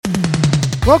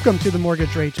Welcome to the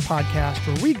Mortgage Rates Podcast,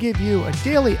 where we give you a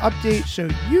daily update so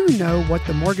you know what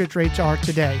the mortgage rates are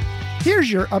today.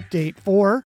 Here's your update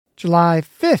for July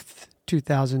 5th,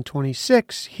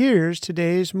 2026. Here's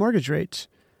today's mortgage rates.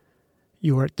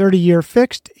 Your 30-year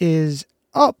fixed is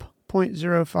up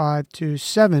 0.05 to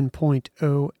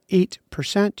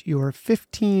 7.08%. Your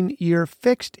 15-year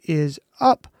fixed is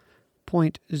up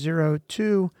 0.02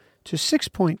 to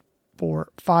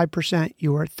 6.45%.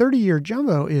 Your 30-year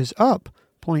jumbo is up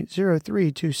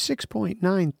 0.03 to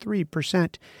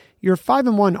 6.93%. Your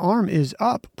 5-1 ARM is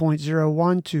up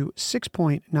 0.01 to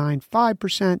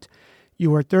 6.95%.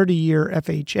 Your 30-year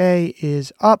FHA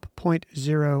is up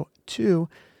 0.02 to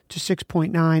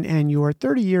 6.9, and your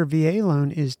 30-year VA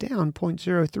loan is down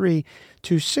 0.03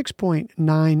 to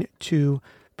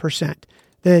 6.92%.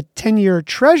 The 10-year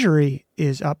Treasury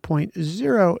is up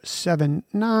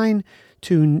 0.079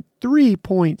 to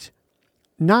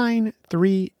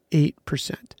 3.938%.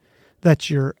 That's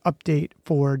your update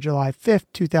for July 5th,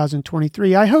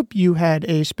 2023. I hope you had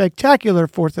a spectacular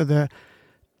 4th of the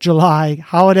July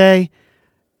holiday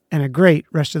and a great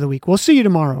rest of the week. We'll see you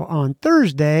tomorrow on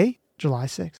Thursday, July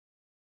 6th.